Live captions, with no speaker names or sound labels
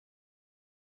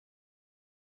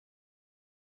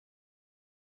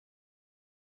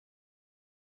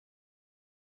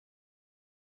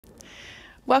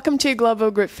Welcome to Global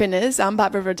Group Fitness. I'm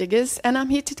Bárbara Rodrigues, and I'm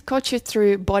here to coach you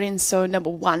through Body and Soul number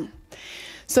 1.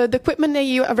 So the equipment that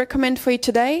I recommend for you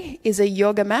today is a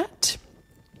yoga mat.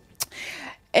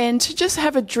 And just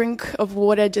have a drink of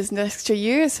water just next to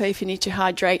you, so if you need to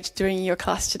hydrate during your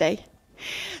class today.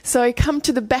 So come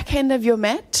to the back end of your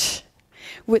mat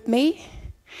with me.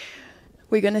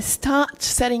 We're going to start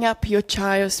setting up your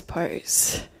child's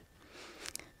pose.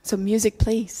 So music,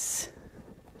 please.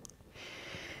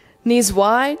 Knees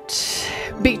wide,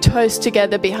 big toes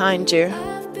together behind you.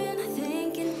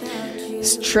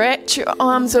 Stretch your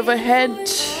arms overhead,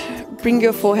 bring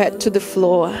your forehead to the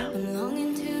floor.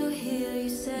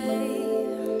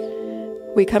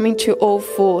 We're coming to all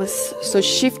fours, so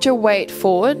shift your weight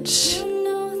forward.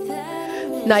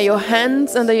 Now your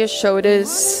hands under your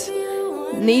shoulders,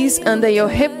 knees under your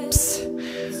hips.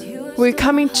 We're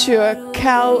coming to a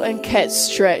cow and cat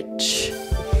stretch.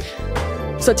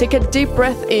 So take a deep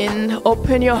breath in,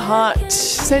 open your heart,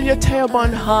 send your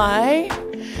tailbone high.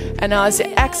 And as you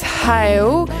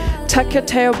exhale, tuck your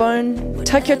tailbone,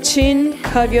 tuck your chin,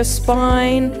 curve your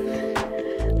spine.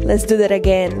 Let's do that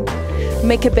again.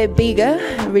 Make it a bit bigger,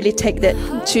 really take that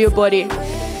to your body.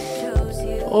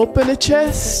 Open the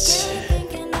chest.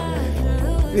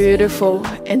 Beautiful.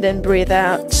 And then breathe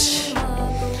out.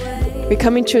 We're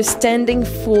coming to a standing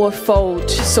forward fold.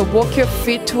 So walk your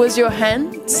feet towards your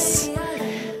hands.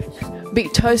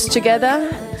 Big toes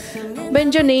together.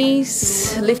 Bend your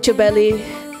knees. Lift your belly.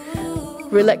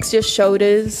 Relax your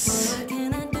shoulders.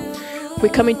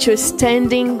 We're coming to a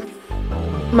standing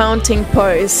mountain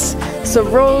pose. So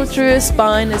roll through your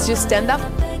spine as you stand up.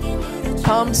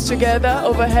 Palms together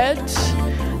overhead.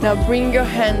 Now bring your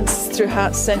hands through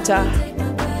heart center.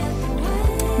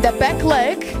 The back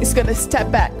leg is going to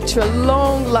step back to a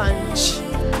long lunge.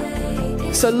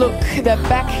 So look, the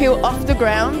back heel off the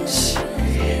ground.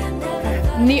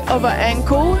 Knee over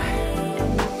ankle.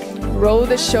 Roll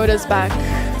the shoulders back.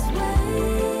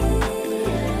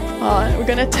 Alright, we're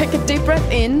going to take a deep breath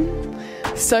in.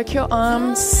 Circle your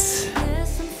arms.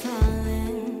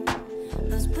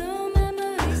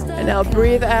 And now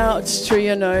breathe out through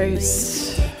your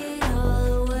nose.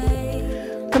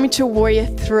 Coming to Warrior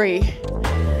 3.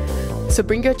 So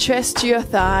bring your chest to your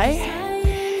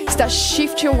thigh. Start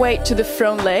shift your weight to the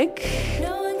front leg.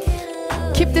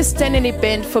 Keep the standing knee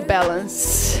bent for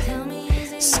balance.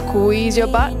 Squeeze your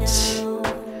butt.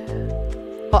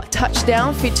 Touch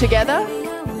down, feet together.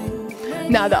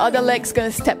 Now the other leg's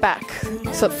going to step back.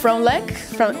 So front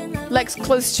leg's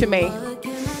close to me.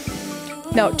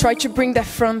 Now try to bring that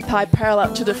front thigh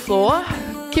parallel to the floor.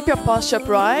 Keep your posture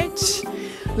upright.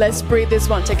 Let's breathe this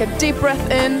one. Take a deep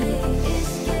breath in.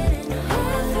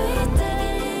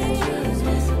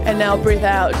 And now breathe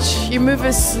out. You move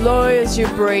as slow as you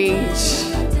breathe.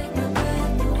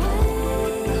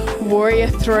 Warrior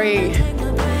 3.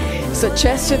 So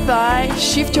chest to thigh,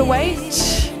 shift your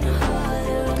weight.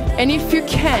 And if you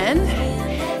can,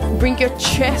 bring your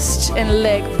chest and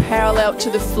leg parallel to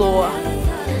the floor.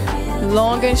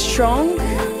 Long and strong.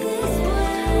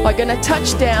 We're gonna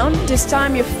touch down. This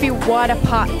time your feet wide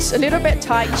apart. A little bit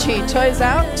tight, chi, toes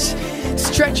out.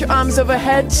 Stretch your arms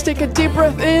overhead. Take a deep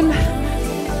breath in.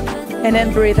 And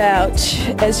then breathe out.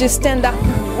 As you stand up,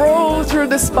 roll through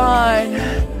the spine.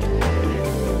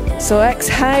 So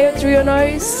exhale through your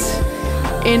nose.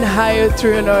 Inhale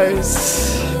through your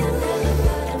nose.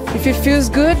 If it feels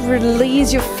good,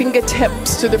 release your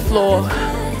fingertips to the floor.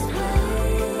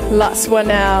 Last one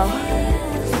now.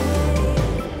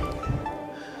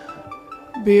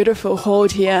 Beautiful,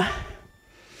 hold here.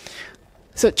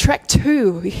 So track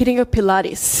 2, we're hitting your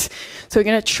Pilates. So we're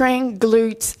gonna train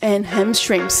glutes and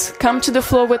hamstrings. Come to the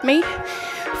floor with me.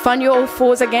 Find your all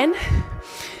fours again.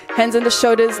 Hands on the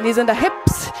shoulders, knees on the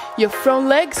hips. Your front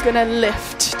leg's gonna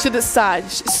lift to the side,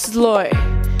 slow.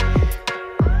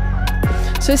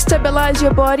 So stabilize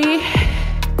your body.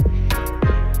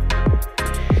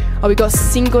 We got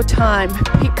single time.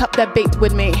 Pick up that beat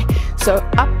with me. So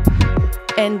up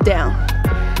and down.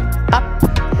 Up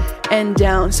and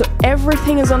down. So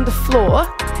everything is on the floor.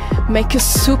 Make it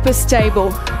super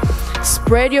stable.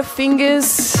 Spread your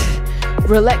fingers.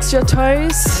 Relax your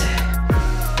toes.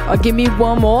 Give me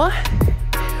one more.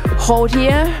 Hold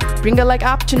here. Bring the leg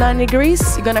up to 90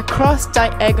 degrees. You're gonna cross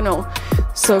diagonal.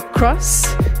 So cross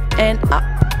and up.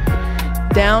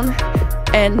 Down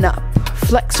and up.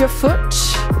 Flex your foot.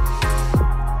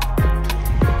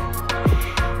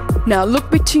 Now look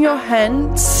between your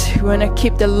hands. You want to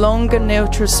keep the longer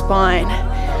neutral spine.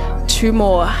 2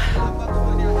 more.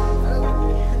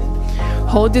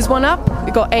 Hold this one up.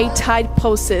 We got 8 tight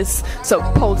pulses. So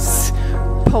pulse,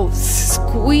 pulse.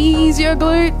 Squeeze your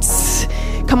glutes.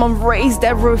 Come on, raise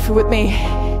that roof with me.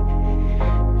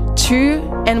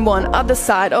 2 and 1. Other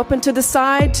side, open to the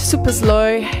side, super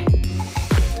slow.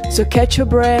 So catch your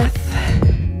breath.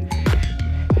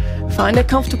 Find a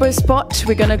comfortable spot.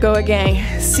 We're gonna go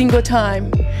again, single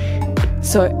time.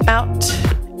 So out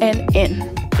and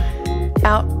in,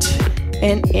 out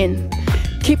and in.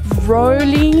 Keep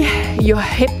rolling your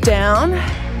hip down,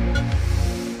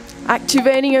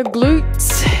 activating your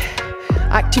glutes,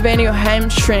 activating your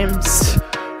hamstrings.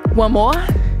 One more.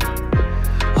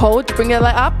 Hold, bring your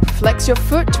leg up, flex your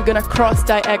foot. We're gonna cross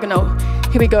diagonal.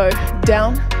 Here we go,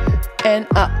 down and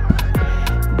up,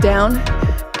 down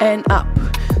and up.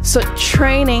 So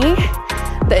training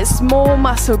the small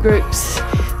muscle groups,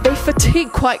 they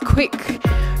fatigue quite quick.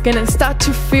 Gonna start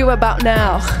to feel about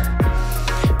now.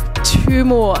 2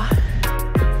 more.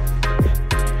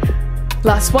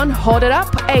 Last one, hold it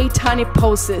up, 8 tiny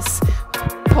pulses.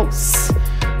 Pulse,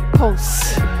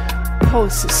 pulse,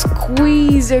 pulse.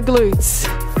 Squeeze your glutes.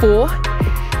 4,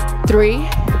 3,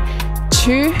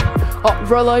 2,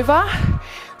 roll over.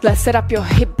 Let's set up your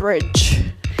hip bridge.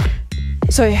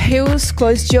 So heels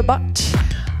close to your butt,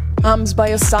 arms by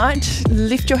your side.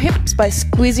 Lift your hips by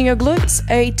squeezing your glutes.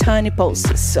 8 tiny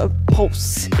pulses. So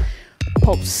pulse,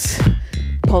 pulse,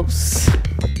 pulse.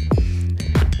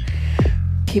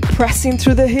 Keep pressing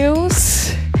through the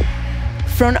heels.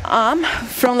 Front arm,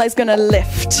 front leg's gonna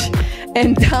lift.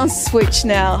 And down switch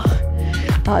now.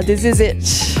 This is it.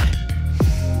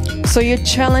 So your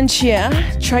challenge here,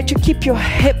 try to keep your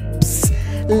hips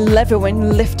level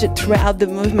and lifted throughout the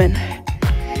movement.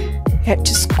 You have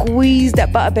to squeeze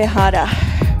that butt a bit harder.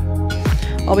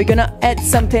 Or we're gonna add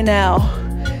something now.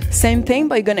 Same thing,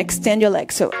 but you're gonna extend your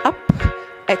legs. So up,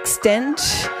 extend,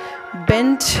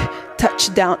 bend,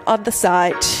 touch down, other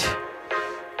side.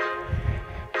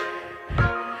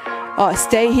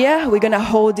 Stay here, we're gonna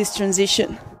hold this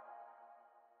transition.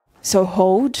 So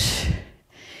hold,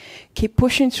 keep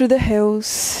pushing through the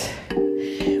heels.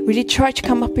 Really try to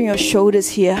come up on your shoulders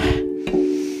here.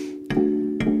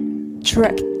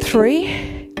 Track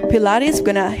 3, Pilates, we're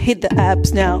gonna hit the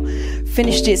abs now.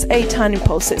 Finish this, 8 tiny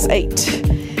pulses, 8,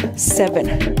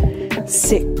 7,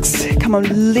 6. Come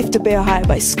on, lift a bit higher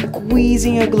by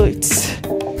squeezing your glutes.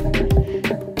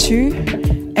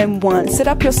 2 and 1, set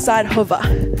up your side hover.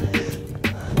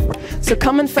 So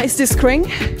come and face this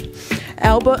screen.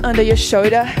 Elbow under your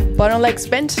shoulder, bottom leg's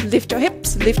bent, lift your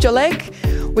hips, lift your leg.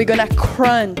 We're gonna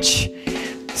crunch.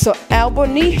 So elbow,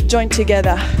 knee, join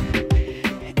together.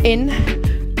 In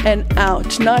and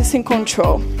out, nice and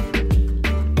control.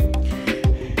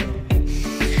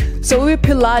 So with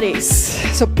Pilates,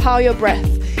 so power your breath.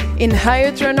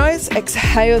 Inhale through your nose,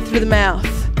 exhale through the mouth.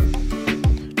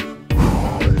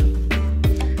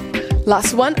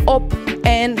 Last one, up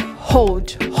and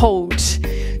hold, hold.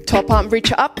 Top arm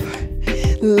reach up,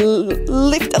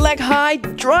 lift the leg high,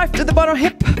 drive to the bottom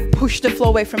hip, push the floor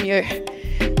away from you.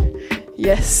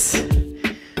 Yes,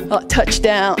 touch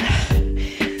down.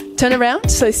 Turn around,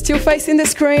 so still facing the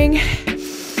screen.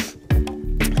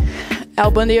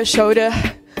 Elbow under your shoulder,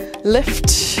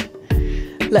 lift.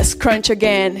 Let's crunch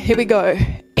again, here we go.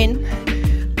 In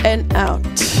and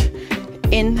out,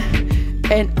 in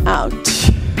and out.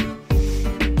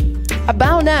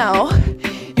 About now,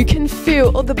 you can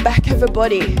feel all the back of your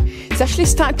body. It's actually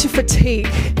starting to fatigue.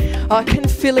 I can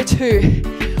feel it too.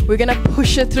 We're gonna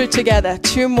push it through together.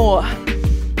 2 more.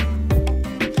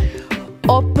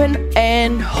 Open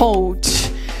and hold.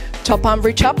 Top arm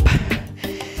reach up.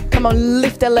 Come on,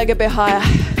 lift that leg a bit higher.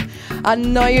 I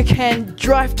know you can.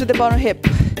 Drive to the bottom hip.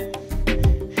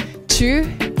 2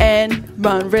 and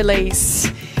 1.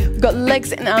 Release. We've got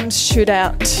legs and arms shoot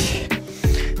out.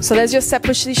 So there's your set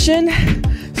position.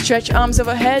 Stretch arms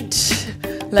overhead,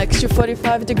 legs to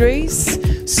 45 degrees.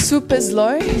 Super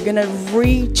slow. You're gonna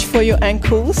reach for your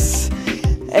ankles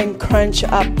and crunch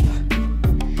up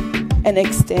and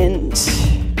extend.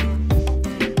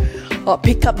 Or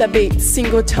pick up the beat,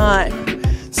 single time.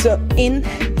 So in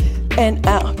and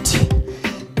out.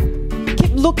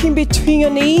 Keep looking between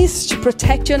your knees to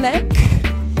protect your neck.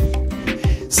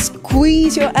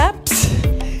 Squeeze your abs.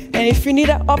 And if you need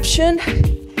an option,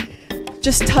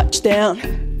 just touch down.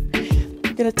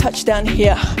 I'm gonna touch down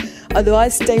here.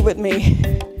 Otherwise, stay with me.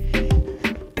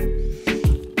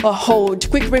 Or hold,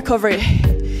 quick recovery.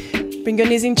 Bring your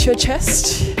knees into your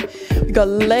chest. We got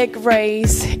leg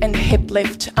raise and hip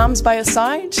lift. Arms by your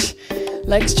side,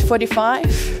 legs to 45.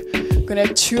 We're gonna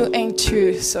 2 and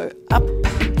 2. So up,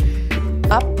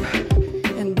 up,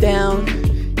 and down,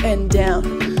 and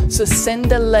down. So send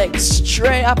the legs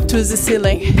straight up to the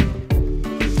ceiling.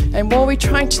 And what we're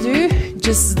trying to do,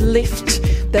 just lift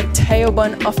the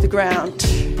tailbone off the ground.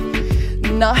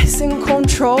 Nice and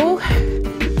control.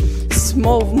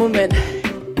 Small movement.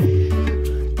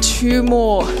 2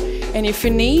 more. And if you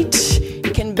need,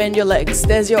 you can bend your legs.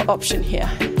 There's your option here.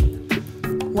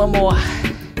 1 more.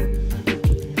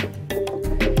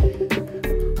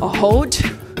 Or hold.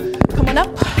 Come on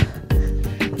up.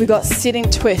 We got sitting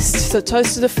twist. So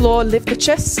toes to the floor, lift the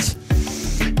chest.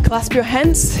 Clasp your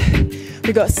hands.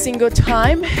 We got single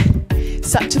time.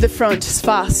 Side to the front, it's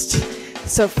fast.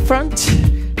 So front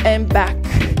and back.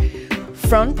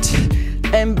 Front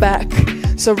and back.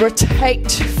 So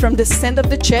rotate from the center of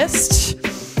the chest.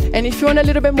 And if you want a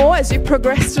little bit more as you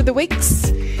progress through the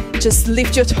weeks, just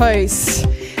lift your toes.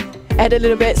 Add a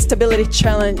little bit stability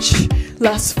challenge.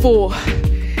 Last 4,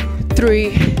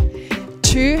 3,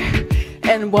 2,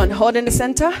 and 1. Hold in the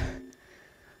center.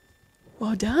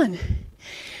 Well done.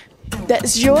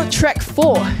 That's your track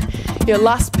 4. Your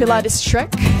last Pilates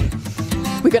track.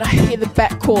 We're gonna hit the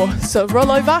back core. So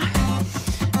roll over.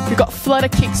 We've got flutter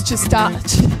kicks to start.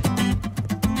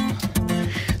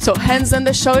 So hands on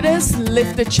the shoulders,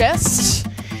 lift the chest.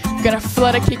 We're gonna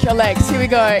flutter kick your legs. Here we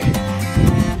go.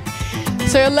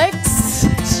 So your legs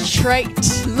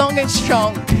straight, long and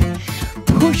strong.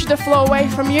 Push the floor away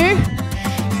from you.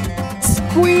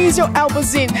 Squeeze your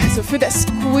elbows in. So feel that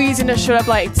squeeze in the shoulder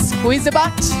blades. Squeeze the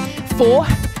butt. 4,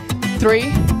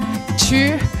 3,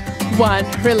 2, 1.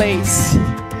 Release.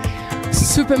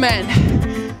 Superman.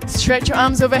 Stretch your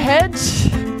arms overhead.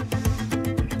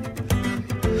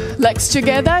 Legs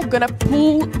together. Gonna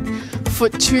pull for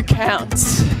 2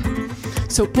 counts.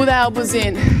 So pull the elbows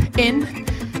in. In,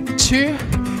 2,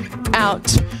 out,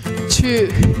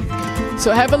 2.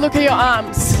 So have a look at your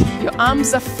arms. Your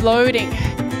arms are floating.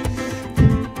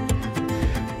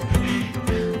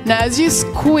 Now as you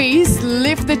squeeze,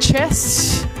 lift the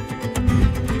chest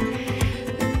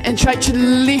and try to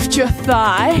lift your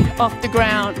thigh off the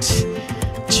ground.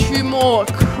 2 more.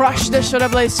 Crush the shoulder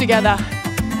blades together.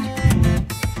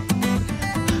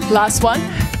 Last one.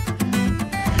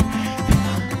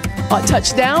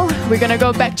 Touch down. We're gonna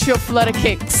go back to your flutter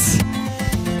kicks.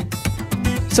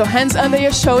 So hands under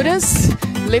your shoulders,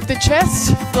 lift the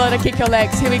chest, flutter kick your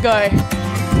legs. Here we go.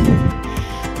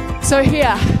 So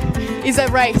here is a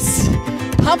race.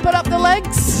 Pump it up the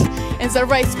legs. It's a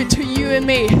race between you and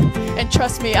me. And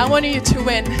trust me, I want you to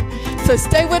win. So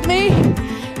stay with me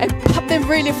and pump them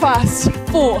really fast.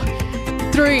 4,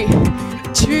 3,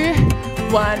 2,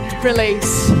 1.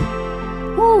 Release.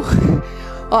 Woo.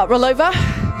 All right, roll over.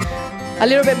 A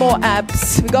little bit more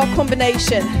abs. We got a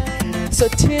combination. So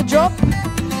teardrop,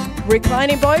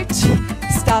 reclining boat,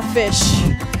 starfish.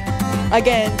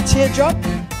 Again, teardrop,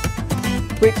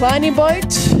 reclining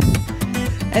boat,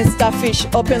 and starfish.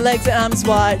 Open legs and arms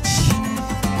wide.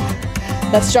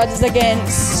 Let's try this again.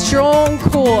 Strong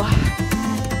core.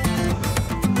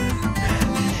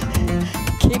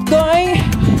 Keep going.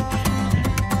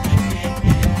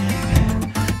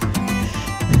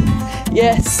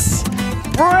 Yes.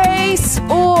 Brace.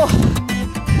 Oh,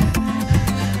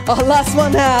 last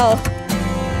one now.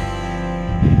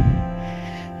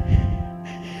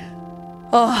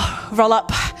 Oh, roll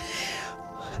up.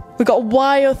 We got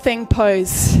wild thing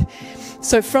pose.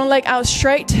 So front leg out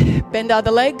straight, bend the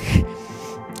other leg.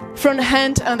 Front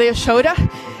hand under your shoulder.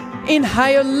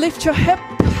 Inhale, lift your hip.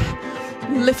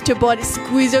 Lift your body,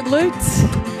 squeeze your glutes.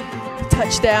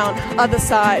 Touch down, other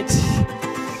side.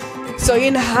 So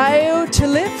inhale to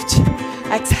lift.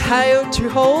 Exhale to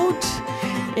hold.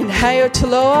 Inhale to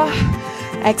lower.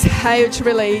 Exhale to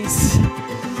release.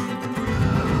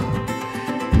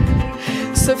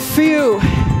 So feel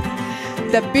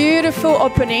the beautiful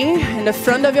opening in the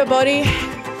front of your body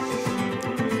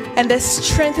and the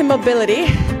strength and mobility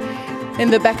in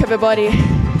the back of your body.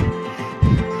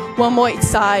 One more each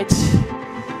side.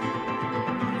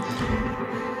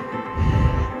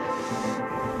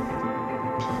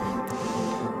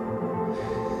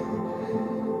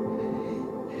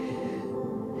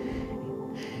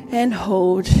 And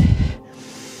hold.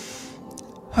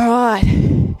 All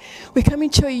right, we're coming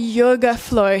to a yoga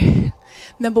flow,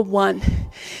 number 1.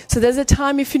 So there's a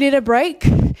time if you need a break,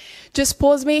 just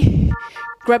pause me,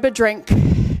 grab a drink.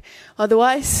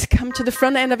 Otherwise, come to the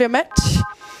front end of your mat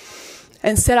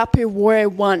and set up your warrior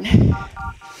 1.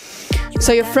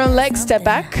 So your front leg step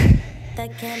back,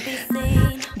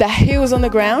 the heels on the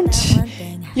ground,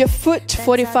 your foot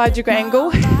 45-degree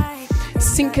angle,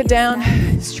 sink it down,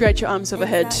 stretch your arms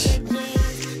overhead.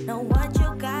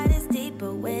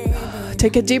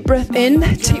 Take a deep breath in,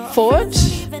 tip forward.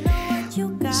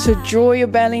 So draw your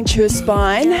belly into your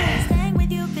spine.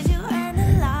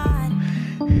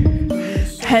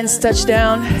 Hands touch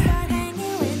down.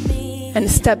 And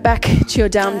step back to your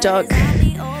down dog.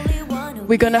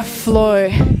 we're gonna flow.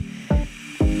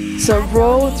 So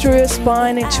roll through your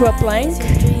spine into a plank.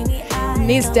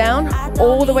 Knees down,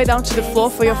 all the way down to the floor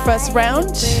for your first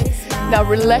round. Now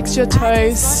relax your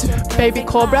toes, baby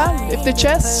cobra, lift the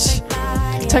chest.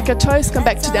 Tuck your toes, come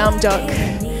back to down dog.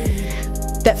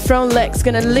 That front leg's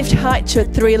gonna lift high to a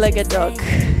three-legged dog.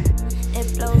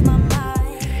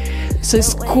 So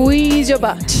squeeze your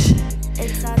butt.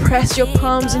 Press your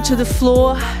palms into the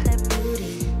floor.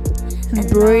 And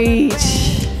breathe.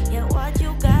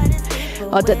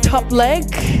 On the top leg,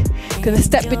 gonna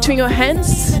step between your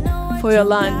hands for your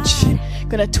lunge.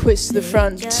 Gonna twist to the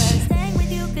front.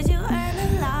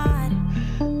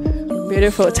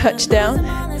 Beautiful, touch down.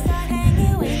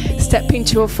 Step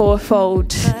into a forward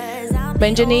fold.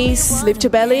 Bend your knees, lift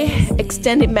your belly,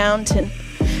 extended mountain.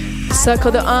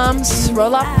 Circle the arms,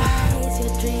 roll up.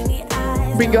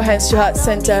 Bring your hands to heart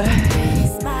center.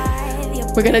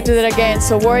 We're gonna do that again.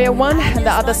 So warrior one and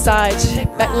the other side.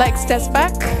 Back leg steps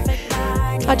back.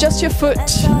 Adjust your foot.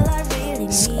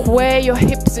 Square your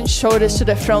hips and shoulders to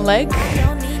the front leg.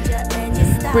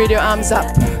 Breathe your arms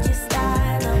up.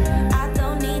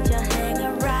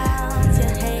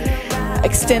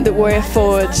 Extend the warrior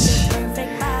forward.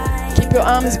 Keep your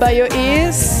arms by your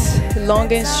ears,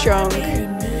 long and strong.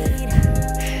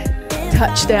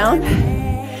 Touch down.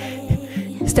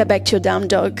 Step back to your down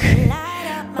dog.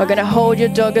 We're gonna hold your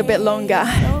dog a bit longer.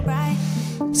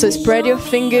 So spread your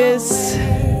fingers.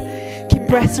 Keep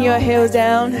pressing your heels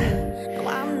down.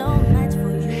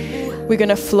 We're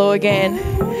gonna flow again.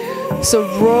 So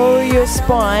roll your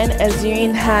spine as you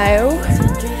inhale.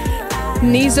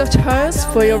 Knees or toes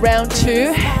for your round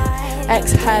two.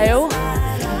 Exhale.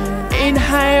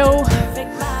 Inhale.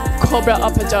 Cobra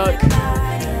upper dog.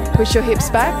 Push your hips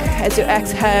back as you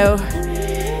exhale.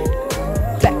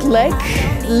 Back leg.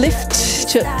 Lift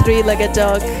to a three-legged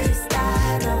dog.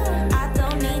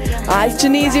 Eyes to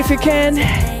knees if you can.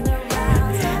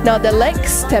 Now the legs,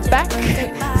 step back.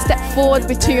 Step forward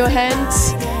between your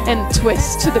hands and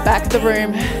twist to the back of the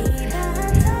room.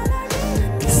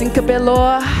 Sink a bit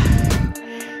lower.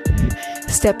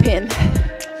 Step in.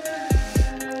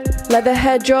 Let the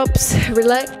head drops,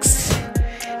 relax,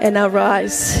 and now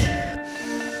rise.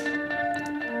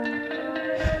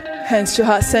 Hands to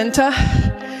heart center.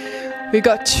 We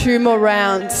got 2 more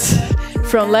rounds.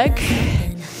 Front leg.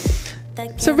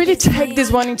 So really take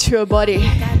this one into your body.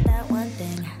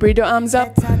 Breathe your arms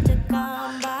up.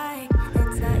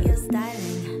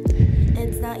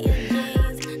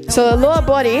 So the lower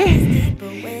body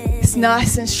is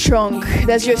nice and strong.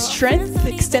 That's your strength.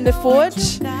 Extend it forward.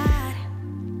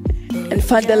 And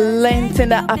find the length in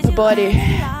that upper body.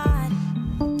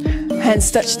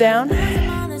 Hands touch down.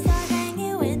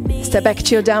 Step back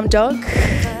to your down dog.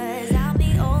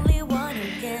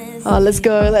 Oh, let's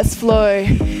go, let's flow.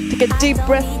 Take a deep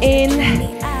breath in.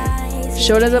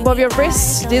 Shoulders above your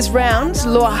wrists. This round,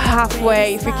 lower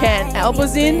halfway if you can.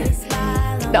 Elbows in.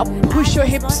 Now push your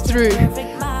hips through.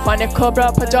 Find a cobra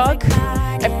upper dog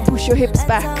and push your hips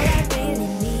back.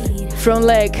 Front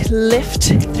leg,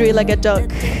 lift, three-legged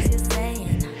dog.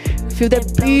 Feel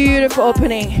that beautiful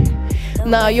opening.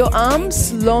 Now your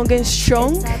arms long and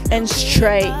strong and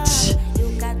straight.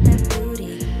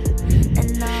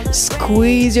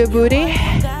 Squeeze your booty.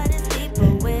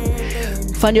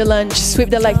 Find your lunge, sweep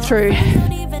the leg through.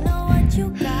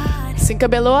 Sink a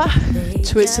bit lower,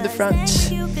 twist to the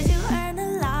front.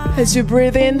 As you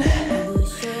breathe in,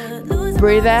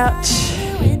 breathe out.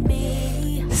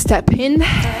 Step in.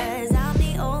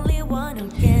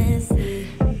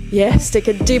 Yes, take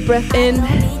a deep breath in.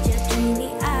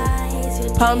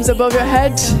 Palms above your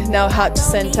head. Now heart to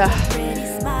center.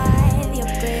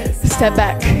 Step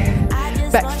back.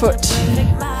 Back foot.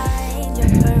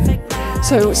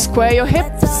 So square your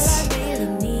hips.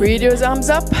 Breathe your arms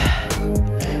up.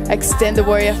 Extend the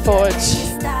warrior forward.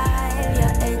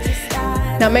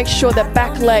 Now make sure the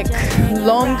back leg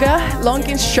longer, long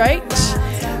and straight.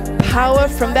 Power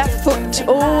from that foot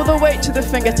all the way to the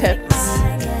fingertips.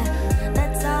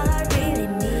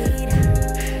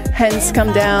 Hands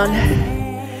come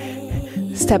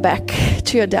down. Step back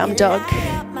to your down dog.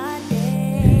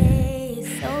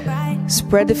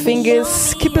 Spread the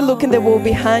fingers. Keep a look in the wall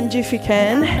behind you if you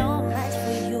can.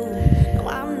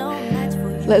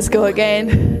 Let's go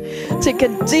again. Take a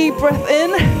deep breath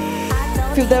in.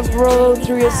 Feel that roll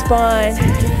through your spine.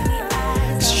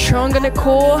 Strong in the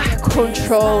core,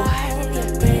 control.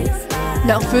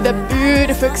 Now feel that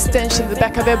beautiful extension at the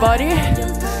back of your body.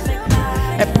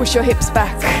 And push your hips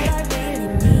back.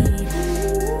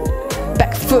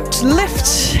 Back foot,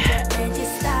 lift.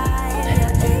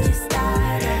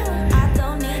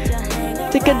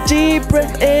 Take a deep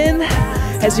breath in.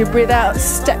 As you breathe out,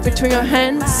 step between your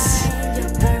hands,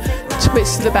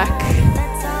 twist to the back.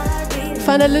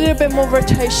 Find a little bit more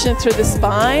rotation through the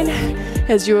spine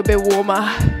as you're a bit warmer.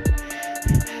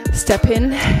 Step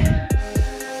in,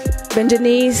 bend your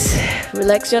knees,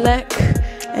 relax your neck,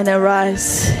 and then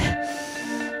rise.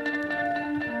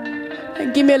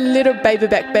 And give me a little baby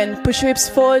back bend. Push your hips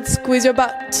forward, squeeze your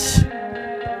butt.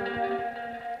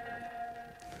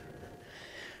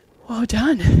 Well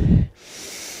done.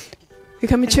 You're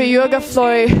coming to a yoga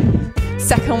flow,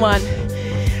 second one.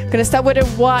 Gonna start with a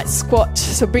wide squat.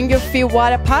 So bring your feet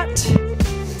wide apart,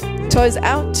 toes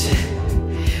out.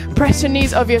 Press your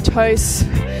knees over your toes.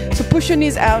 So push your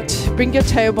knees out, bring your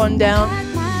tailbone down,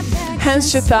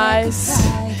 hands to your thighs.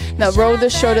 Now roll the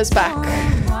shoulders back.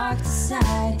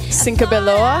 Sink a bit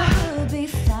lower.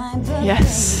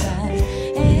 Yes.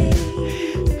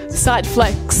 Side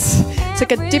flex.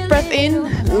 Take a deep breath in,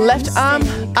 left arm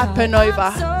up and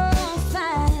over.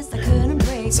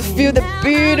 So feel the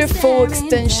beautiful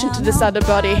extension to the side of the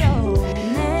body.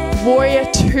 Warrior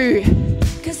 2.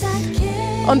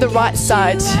 On the right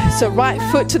side. So right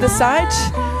foot to the side,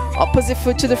 opposite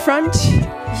foot to the front.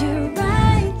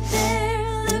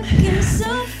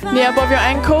 Knee above your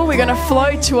ankle, we're gonna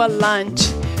flow to a lunge.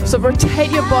 So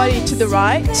rotate your body to the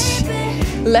right.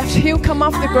 Left heel come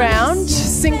off the ground,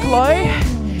 sink low,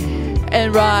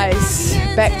 and rise.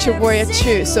 Back to warrior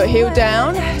 2. So heel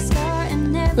down.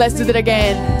 Let's do that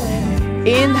again.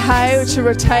 Inhale to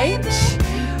rotate.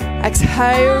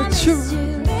 Exhale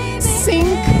to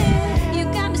sink.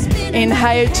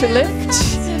 Inhale to lift.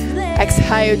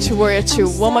 Exhale to warrior 2.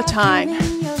 One more time.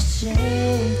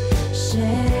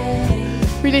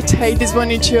 Really take this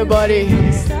one into your body.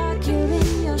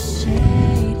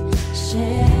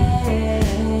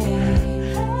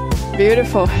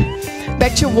 Beautiful.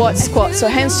 Back to wide squat. So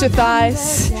hands to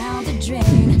thighs.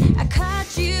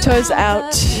 Toes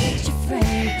out.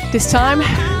 This time,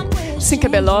 sink a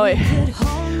bit low.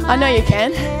 I know you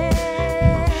can.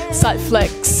 Side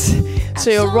flex.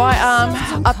 So your right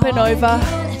arm up and over.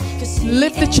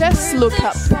 Lift the chest, look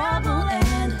up.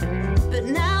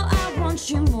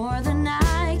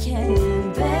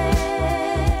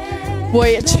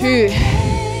 Warrior 2.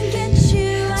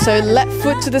 So left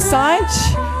foot to the side,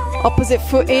 opposite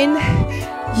foot in,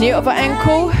 knee over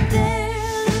ankle.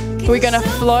 We're gonna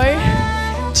flow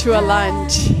to a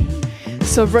lunge.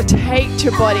 So rotate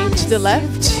your body to the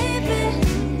left.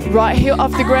 Right heel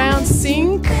off the ground,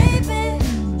 sink,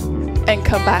 and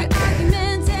come back.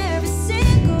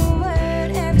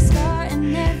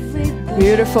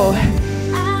 Beautiful.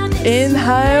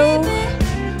 Inhale,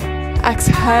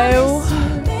 exhale,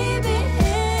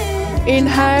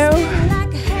 inhale,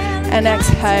 and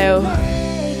exhale.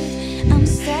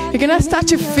 You're gonna start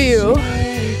to feel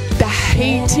the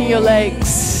heat in your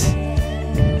legs.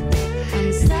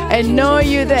 And know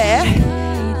you're there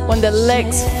when the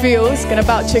legs feels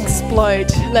about to explode.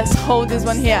 Let's hold this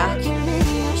one here.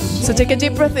 So take a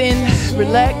deep breath in,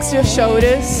 relax your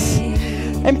shoulders,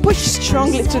 and push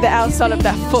strongly to the outside of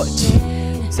that foot.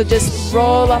 So just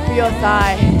roll up your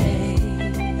thigh.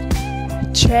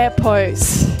 Chair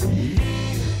pose.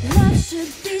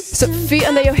 So feet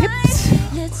under your hips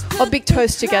or big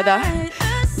toes together.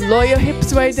 Lower your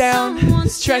hips way down,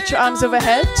 stretch your arms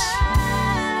overhead.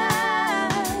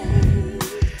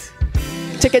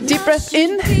 Take a deep breath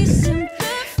in.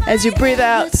 As you breathe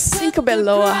out, sink a bit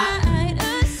lower.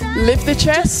 Lift the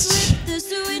chest.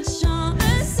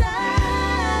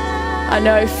 I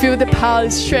know, feel the power,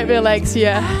 straight your legs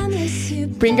here.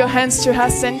 Bring your hands to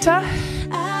heart center.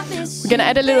 We're gonna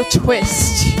add a little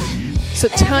twist. So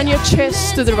turn your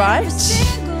chest to the right.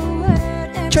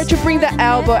 Try to bring the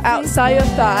elbow outside your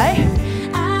thigh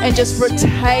and just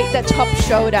rotate the top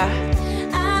shoulder.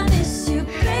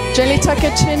 Gently tuck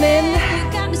your chin in.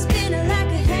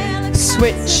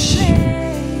 Switch.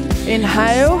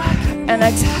 Inhale and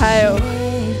exhale.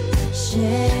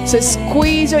 So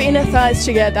squeeze your inner thighs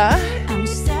together.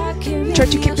 Try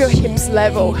to keep your hips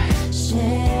level.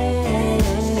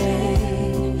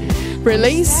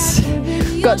 Release.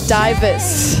 Got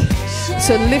divers.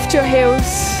 So lift your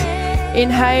heels.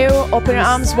 Inhale, open your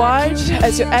arms wide.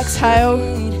 As you exhale,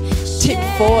 tip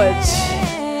forward.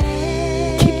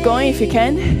 Keep going if you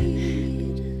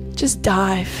can. Just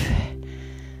dive.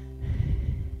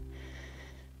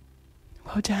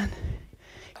 Well done.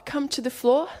 Come to the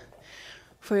floor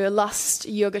for your last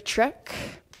yoga trek.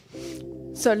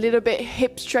 So a little bit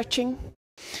hip stretching.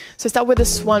 So start with a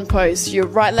swan pose. Your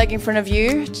right leg in front of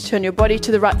you. Turn your body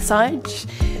to the right side.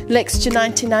 Legs to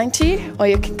 90-90. Or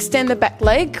you can extend the back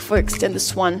leg for extend the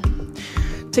swan.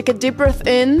 Take a deep breath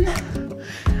in.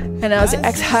 And as you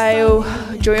exhale,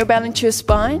 Draw your belly into your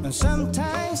spine.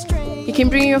 You can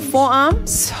bring your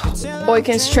forearms, or you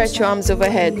can stretch your arms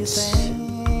overhead.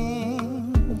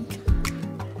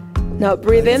 Now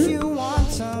breathe in.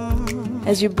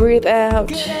 As you breathe out,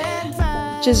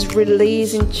 just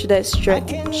release into that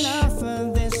stretch.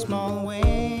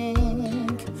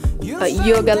 A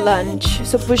yoga lunge.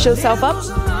 So push yourself up.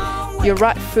 Your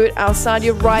right foot outside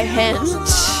your right hand.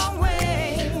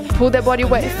 Pull the body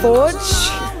weight forward.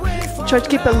 Try to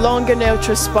keep a longer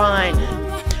neutral spine.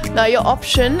 Now your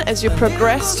option as you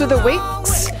progress through the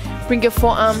weeks, bring your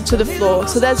forearm to the floor.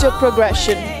 So that's your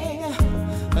progression.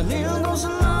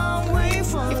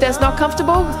 If that's not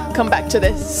comfortable, come back to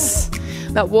this.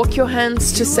 Now walk your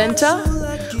hands to center.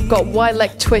 Got wide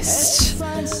leg twist.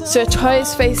 So your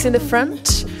toes facing the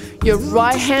front. Your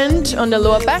right hand on the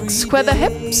lower back, square the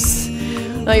hips.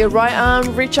 Now your right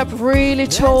arm, reach up really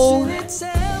tall.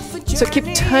 So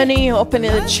keep turning,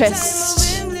 opening the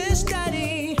chest.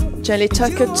 Gently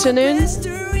tuck your chin in.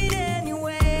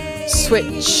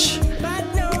 Switch.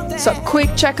 So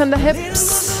quick check on the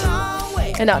hips.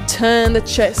 And now turn the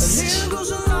chest.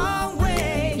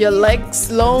 Your legs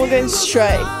long and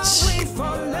straight.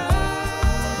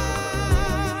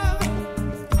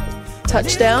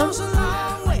 Touch down.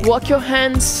 Walk your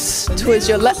hands towards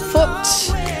your left foot.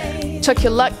 Tuck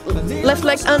your left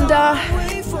leg under.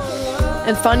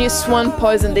 And find your swan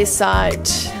pose on this side.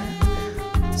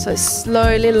 So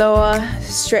slowly lower,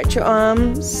 stretch your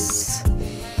arms.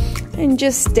 And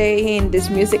just stay in this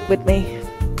music with me.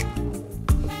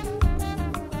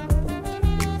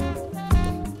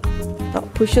 Now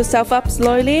push yourself up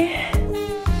slowly.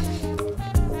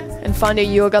 And find a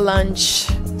yoga lunge.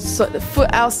 So the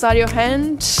foot outside your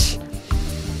hand.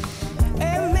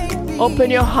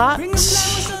 Open your heart.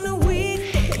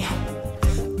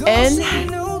 And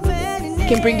you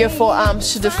can bring your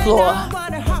forearms to the floor.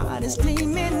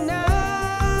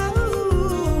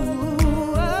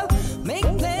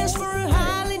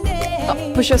 Up,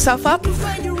 push yourself up.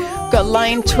 Got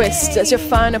lion twist as your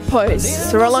final pose.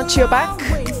 So roll onto your back.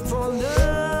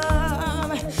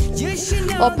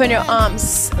 Open your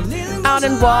arms out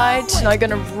and wide. Now you're going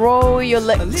to roll your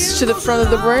legs to the front of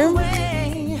the room.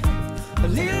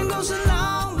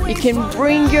 You can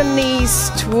bring your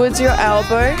knees towards your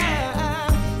elbow.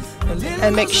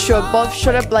 And make sure both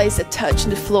shoulder blades are touching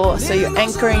the floor, so you're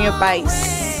anchoring your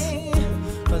base.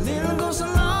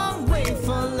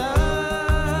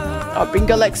 I'll bring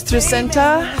your legs through center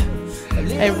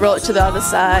and roll it to the other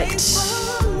side.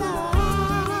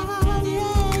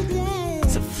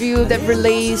 So feel that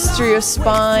release through your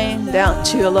spine down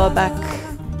to your lower back.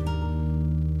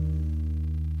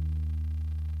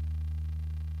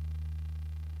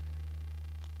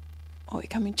 Or we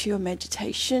come into your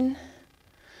meditation.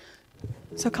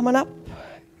 So come on up,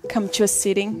 come to a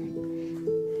sitting.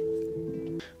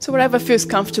 So whatever feels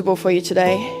comfortable for you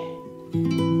today.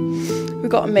 We've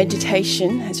got a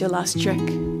meditation as your last trick.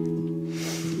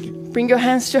 Bring your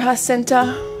hands to heart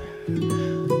center.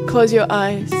 Close your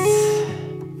eyes.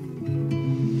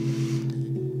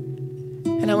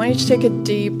 And I want you to take a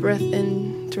deep breath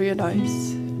in through your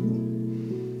nose.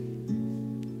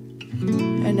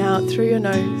 And out through your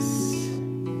nose.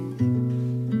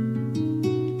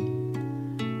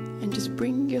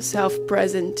 Bring yourself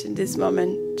present in this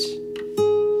moment.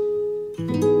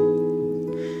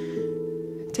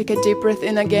 Take a deep breath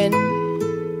in again.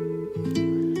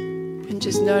 And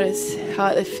just notice how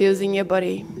it feels in your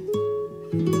body.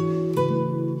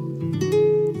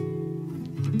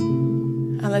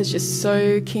 And let's just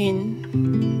soak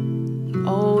in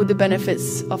all the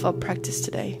benefits of our practice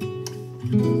today.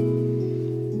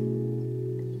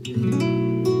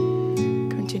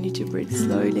 Continue to breathe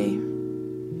slowly.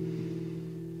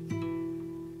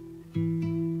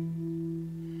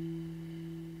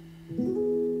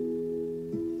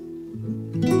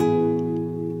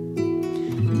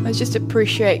 Let's just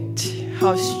appreciate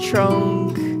how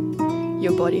strong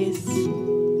your body is.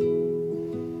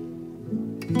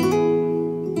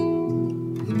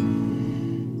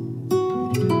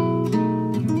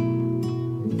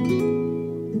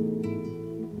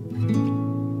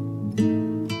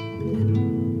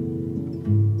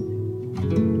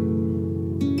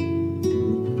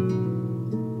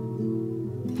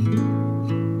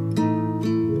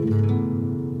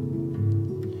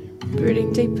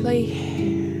 Breathing deeply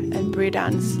and breathe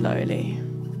down slowly.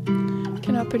 You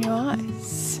can open your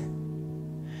eyes.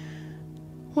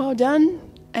 Well done,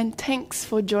 and thanks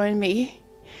for joining me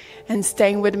and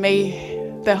staying with me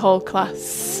the whole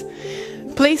class.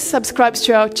 Please subscribe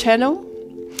to our channel.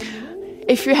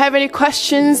 If you have any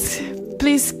questions,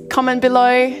 please comment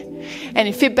below.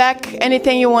 any feedback,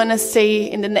 anything you want to see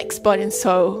in the next Body and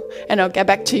Soul, and I'll get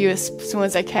back to you as soon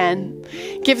as I can.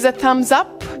 Give us a thumbs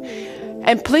up,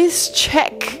 and please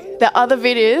check the other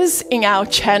videos in our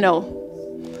channel.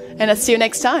 And I'll see you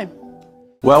next time.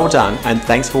 Well done, and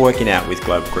thanks for working out with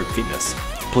Global Group Fitness.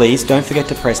 Please don't forget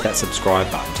to press that subscribe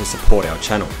button to support our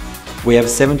channel. We have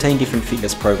 17 different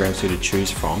fitness programs for you to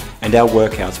choose from, and our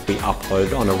workouts will be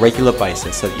uploaded on a regular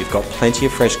basis so that you've got plenty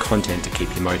of fresh content to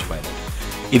keep you motivated.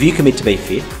 If you commit to be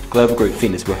fit, Global Group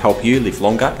Fitness will help you live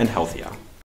longer and healthier.